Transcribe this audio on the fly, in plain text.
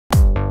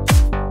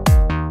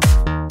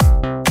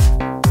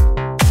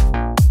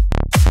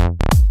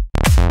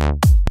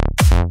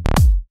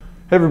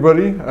Hey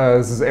everybody,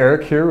 this is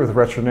Eric here with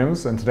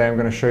Retronyms, and today I'm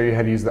going to show you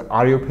how to use the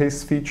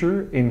AudioPaste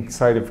feature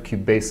inside of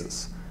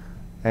Cubasis.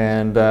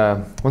 And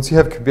once you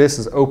have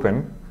Cubasis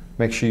open,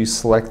 make sure you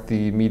select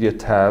the Media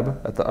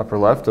tab at the upper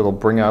left. It'll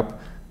bring up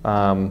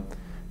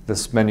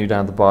this menu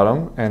down at the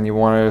bottom, and you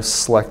want to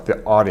select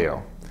the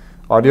audio.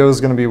 Audio is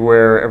going to be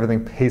where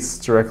everything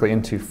pastes directly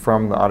into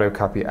from the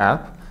AudioCopy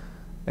app.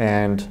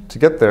 And to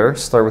get there,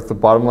 start with the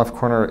bottom left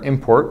corner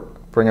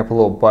import, bring up a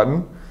little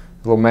button,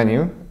 a little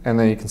menu, and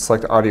then you can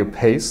select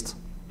AudioPaste,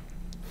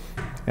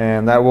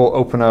 and that will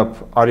open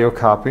up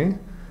AudioCopy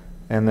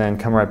and then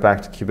come right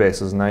back to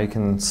Cubasis. Now you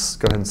can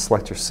go ahead and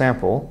select your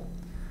sample.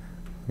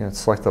 I'm going to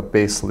select the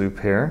bass loop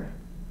here.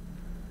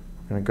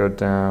 I'm going to go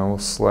down, we'll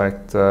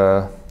select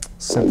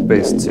synth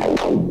bass 2.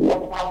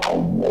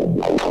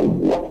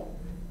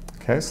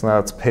 Okay, so now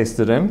it's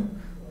pasted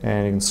in,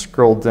 and you can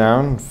scroll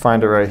down and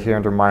find it right here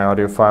under My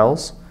Audio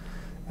Files,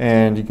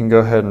 and you can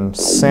go ahead and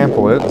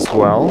sample it as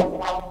well.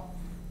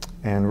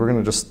 And we're going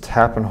to just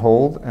tap and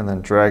hold and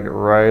then drag it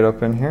right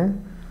up in here.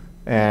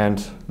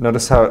 And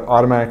notice how it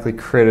automatically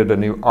created a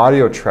new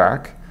audio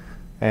track.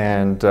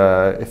 And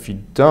if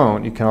you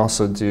don't, you can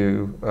also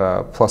do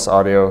plus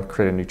audio,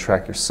 create a new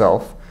track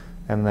yourself,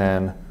 and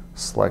then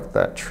select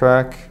that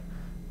track,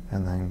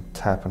 and then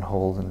tap and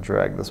hold and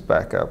drag this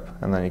back up.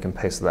 And then you can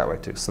paste it that way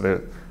too. So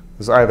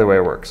there's either way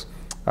it works.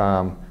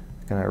 I'm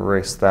going to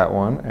erase that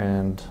one,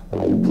 and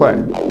then we can play.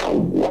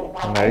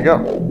 And there you go.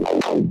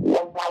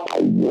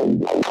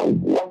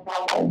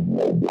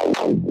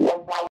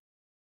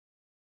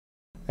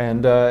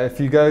 And if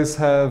you guys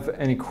have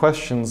any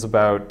questions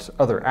about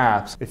other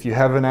apps, if you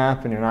have an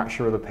app and you're not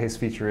sure where the paste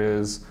feature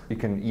is, you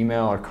can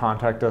email or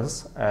contact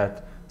us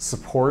at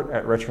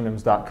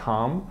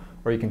support@retronyms.com,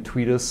 or you can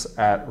tweet us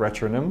at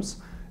retronyms.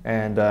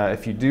 And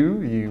if you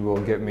do, you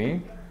will get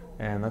me,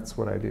 and that's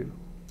what I do.